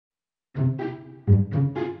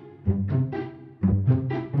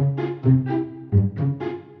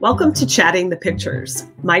Welcome to Chatting the Pictures.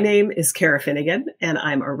 My name is Cara Finnegan, and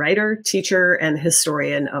I'm a writer, teacher, and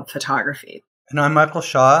historian of photography. And I'm Michael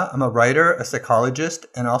Shaw. I'm a writer, a psychologist,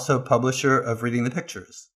 and also publisher of Reading the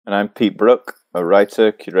Pictures. And I'm Pete Brook, a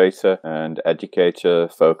writer, curator, and educator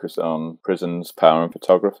focused on prisons, power, and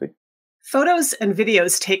photography. Photos and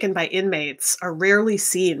videos taken by inmates are rarely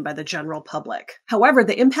seen by the general public. However,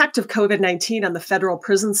 the impact of COVID-19 on the federal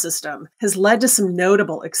prison system has led to some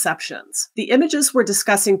notable exceptions. The images we're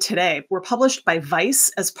discussing today were published by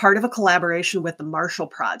Vice as part of a collaboration with the Marshall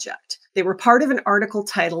Project. They were part of an article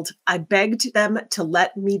titled, "I Begged Them to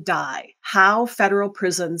Let Me Die: How Federal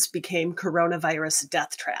Prisons Became Coronavirus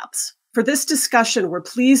Death Traps." For this discussion, we're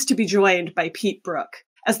pleased to be joined by Pete Brook.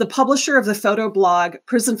 As the publisher of the photo blog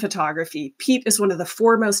Prison Photography, Pete is one of the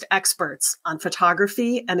foremost experts on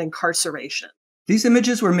photography and incarceration. These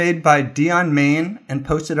images were made by Dion Main and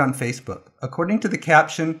posted on Facebook. According to the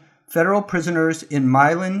caption, federal prisoners in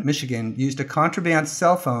Milan, Michigan used a contraband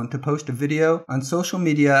cell phone to post a video on social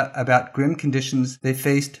media about grim conditions they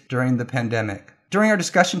faced during the pandemic. During our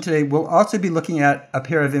discussion today, we'll also be looking at a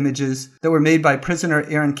pair of images that were made by prisoner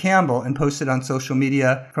Aaron Campbell and posted on social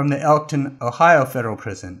media from the Elkton, Ohio Federal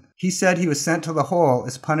Prison. He said he was sent to the hole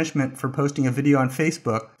as punishment for posting a video on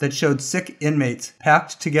Facebook that showed sick inmates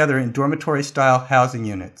packed together in dormitory-style housing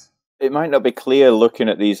units. It might not be clear looking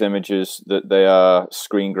at these images that they are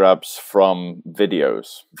screen grabs from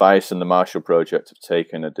videos. Vice and the Marshall Project have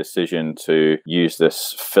taken a decision to use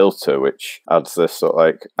this filter, which adds this sort of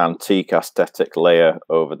like antique aesthetic layer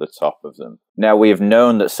over the top of them. Now, we have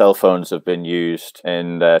known that cell phones have been used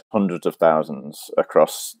in hundreds of thousands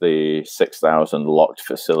across the 6,000 locked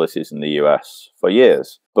facilities in the US for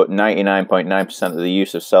years. But 99.9% of the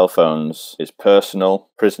use of cell phones is personal.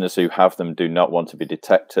 Prisoners who have them do not want to be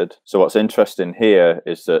detected. So what's interesting here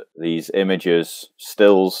is that these images,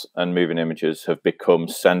 stills and moving images, have become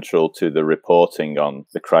central to the reporting on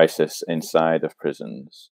the crisis inside of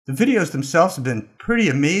prisons. The videos themselves have been pretty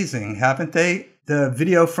amazing, haven't they? The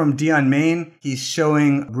video from Dion Main, he's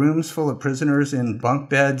showing rooms full of prisoners in bunk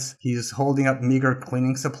beds. He's holding up meager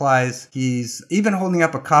cleaning supplies. He's even holding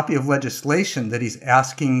up a copy of legislation that he's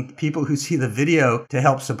asking people who see the video to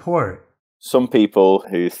help support. Some people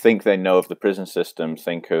who think they know of the prison system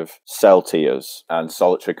think of cell tiers and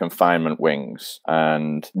solitary confinement wings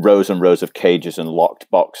and rows of cages and locked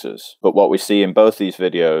boxes. But what we see in both these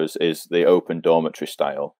videos is the open dormitory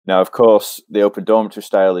style. Now, of course, the open dormitory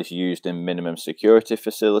style is used in minimum security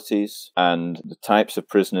facilities, and the types of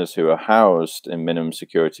prisoners who are housed in minimum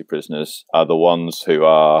security prisoners are the ones who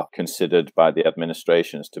are considered by the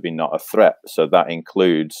administrations to be not a threat. So that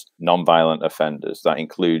includes non-violent offenders, that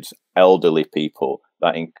includes elderly people,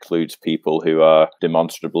 that includes people who are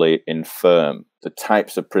demonstrably infirm, the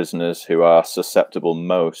types of prisoners who are susceptible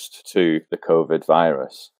most to the COVID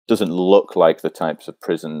virus. Doesn't look like the types of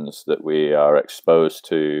prisons that we are exposed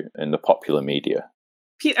to in the popular media.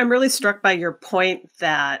 Pete, I'm really struck by your point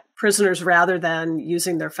that prisoners, rather than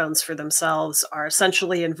using their phones for themselves, are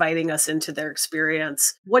essentially inviting us into their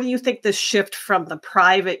experience. What do you think this shift from the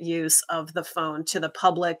private use of the phone to the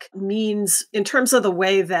public means in terms of the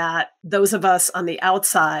way that those of us on the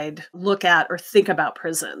outside look at or think about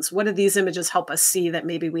prisons? What do these images help us see that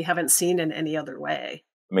maybe we haven't seen in any other way?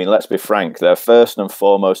 I mean, let's be frank, their first and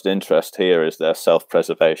foremost interest here is their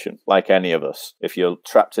self-preservation. Like any of us, if you're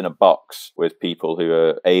trapped in a box with people who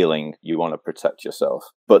are ailing, you want to protect yourself.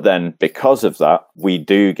 But then because of that, we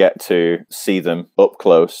do get to see them up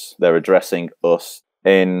close. They're addressing us.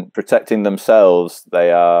 In protecting themselves,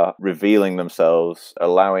 they are revealing themselves,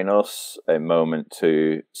 allowing us a moment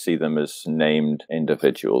to see them as named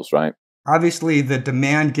individuals, right? Obviously, the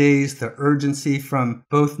demand gaze, the urgency from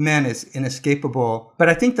both men is inescapable. But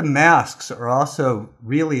I think the masks are also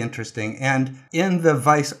really interesting. And in the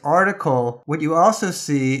Vice article, what you also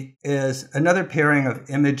see is another pairing of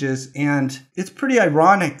images. And it's pretty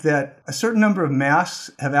ironic that a certain number of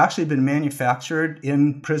masks have actually been manufactured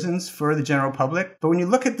in prisons for the general public. But when you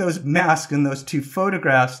look at those masks in those two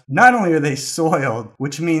photographs, not only are they soiled,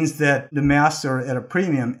 which means that the masks are at a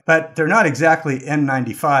premium, but they're not exactly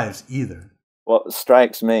N95s either. What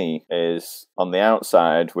strikes me is on the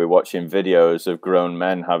outside, we're watching videos of grown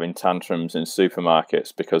men having tantrums in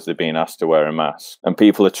supermarkets because they're being asked to wear a mask. And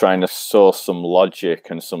people are trying to source some logic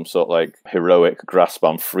and some sort of like heroic grasp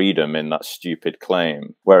on freedom in that stupid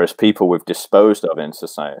claim. Whereas people we've disposed of in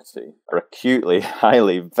society are acutely,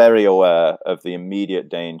 highly, very aware of the immediate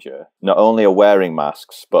danger. Not only are wearing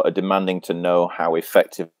masks, but are demanding to know how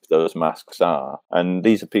effective those masks are. And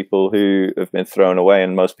these are people who have been thrown away,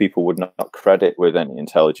 and most people would not credit with any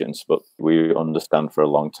intelligence, but we understand for a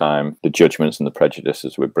long time the judgments and the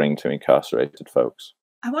prejudices we bring to incarcerated folks.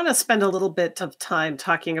 I want to spend a little bit of time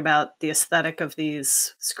talking about the aesthetic of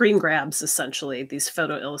these screen grabs, essentially, these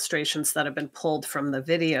photo illustrations that have been pulled from the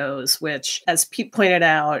videos, which, as Pete pointed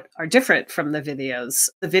out, are different from the videos.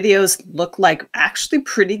 The videos look like actually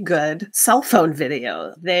pretty good cell phone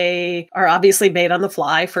video. They are obviously made on the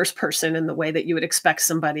fly, first person, in the way that you would expect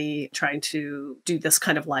somebody trying to do this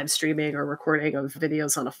kind of live streaming or recording of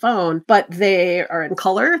videos on a phone, but they are in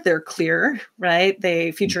color, they're clear, right?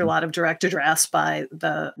 They feature a lot of direct address by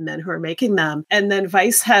the men who are making them. And then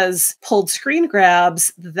Vice has pulled screen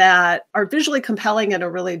grabs that are visually compelling in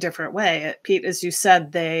a really different way. Pete, as you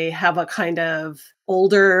said, they have a kind of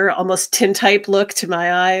older, almost tintype look to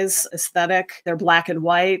my eyes, aesthetic. They're black and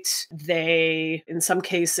white. They, in some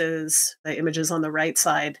cases, the images on the right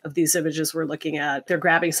side of these images we're looking at, they're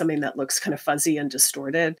grabbing something that looks kind of fuzzy and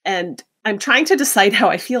distorted. And I'm trying to decide how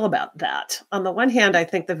I feel about that. On the one hand, I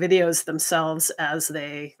think the videos themselves, as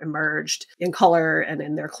they emerged in color and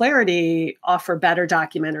in their clarity, offer better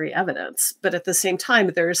documentary evidence. But at the same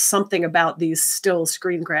time, there's something about these still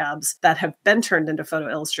screen grabs that have been turned into photo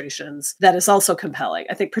illustrations that is also compelling.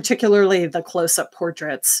 I think particularly the close-up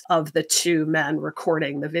portraits of the two men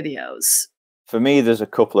recording the videos. For me, there's a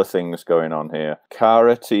couple of things going on here.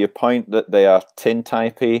 Cara, to your point that they are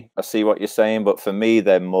tintypey, I see what you're saying, but for me,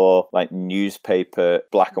 they're more like newspaper,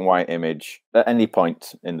 black and white image at any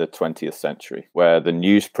point in the 20th century, where the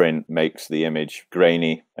newsprint makes the image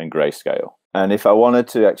grainy and grayscale. And if I wanted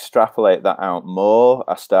to extrapolate that out more,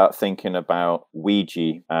 I start thinking about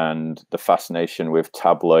Ouija and the fascination with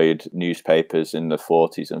tabloid newspapers in the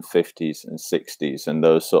 40s and 50s and 60s, and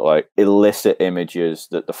those sort of like illicit images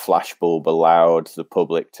that the flashbulb allowed the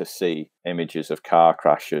public to see, images of car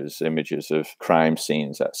crashes, images of crime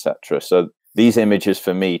scenes, etc. So these images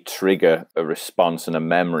for me trigger a response and a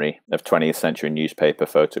memory of 20th century newspaper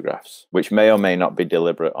photographs, which may or may not be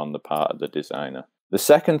deliberate on the part of the designer. The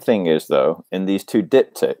second thing is, though, in these two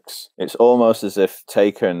diptychs, it's almost as if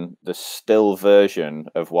taken the still version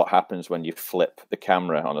of what happens when you flip the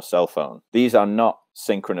camera on a cell phone. These are not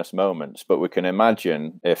synchronous moments, but we can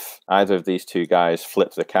imagine if either of these two guys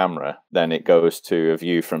flip the camera, then it goes to a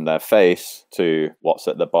view from their face to what's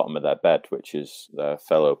at the bottom of their bed, which is their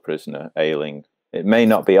fellow prisoner ailing. It may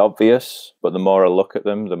not be obvious, but the more I look at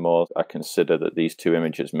them, the more I consider that these two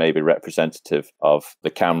images may be representative of the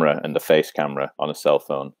camera and the face camera on a cell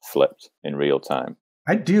phone flipped in real time.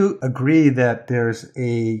 I do agree that there's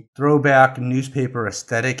a throwback newspaper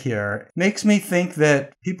aesthetic here. It makes me think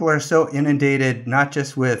that people are so inundated not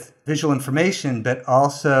just with visual information, but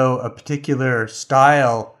also a particular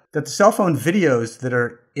style, that the cell phone videos that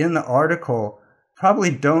are in the article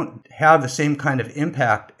probably don't have the same kind of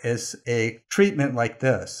impact as a treatment like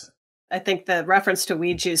this. I think the reference to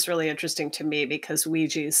Ouija is really interesting to me because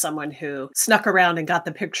Ouija is someone who snuck around and got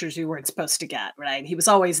the pictures you weren't supposed to get, right? He was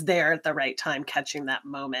always there at the right time, catching that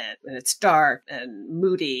moment when it's dark and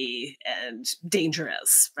moody and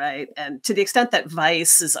dangerous, right? And to the extent that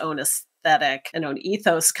Vice's own aesthetic and own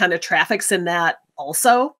ethos kind of traffics in that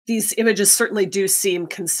also, these images certainly do seem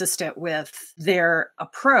consistent with their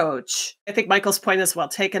approach. I think Michael's point is well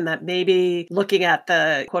taken that maybe looking at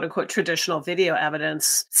the quote unquote traditional video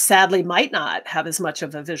evidence sadly might not have as much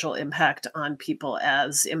of a visual impact on people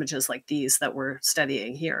as images like these that we're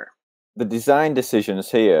studying here. The design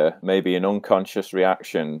decisions here may be an unconscious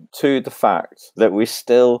reaction to the fact that we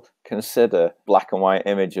still consider black and white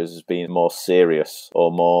images as being more serious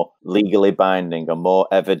or more legally binding or more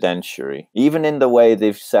evidentiary. Even in the way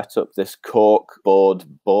they've set up this cork board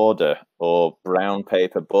border or brown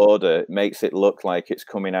paper border, it makes it look like it's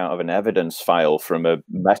coming out of an evidence file from a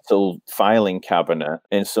metal filing cabinet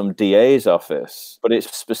in some DA's office, but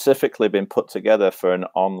it's specifically been put together for an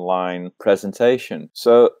online presentation.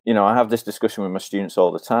 So, I have this discussion with my students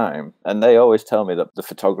all the time, and they always tell me that the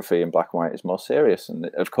photography in black and white is more serious, and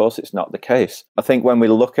of course it's not the case. I think when we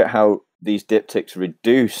look at how these diptychs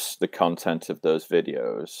reduce the content of those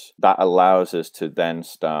videos, that allows us to then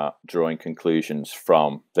start drawing conclusions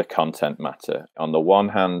from the content matter. On the one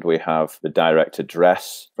hand, we have the direct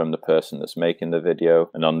address from the person that's making the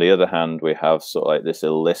video. And on the other hand, we have sort of like this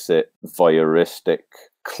illicit, voyeuristic,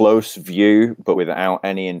 close view, but without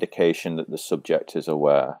any indication that the subject is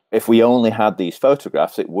aware. If we only had these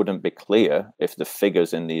photographs, it wouldn't be clear if the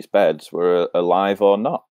figures in these beds were alive or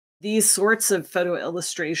not. These sorts of photo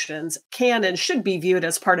illustrations can and should be viewed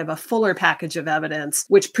as part of a fuller package of evidence,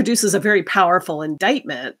 which produces a very powerful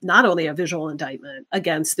indictment, not only a visual indictment,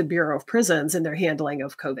 against the Bureau of Prisons in their handling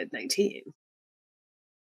of COVID-19.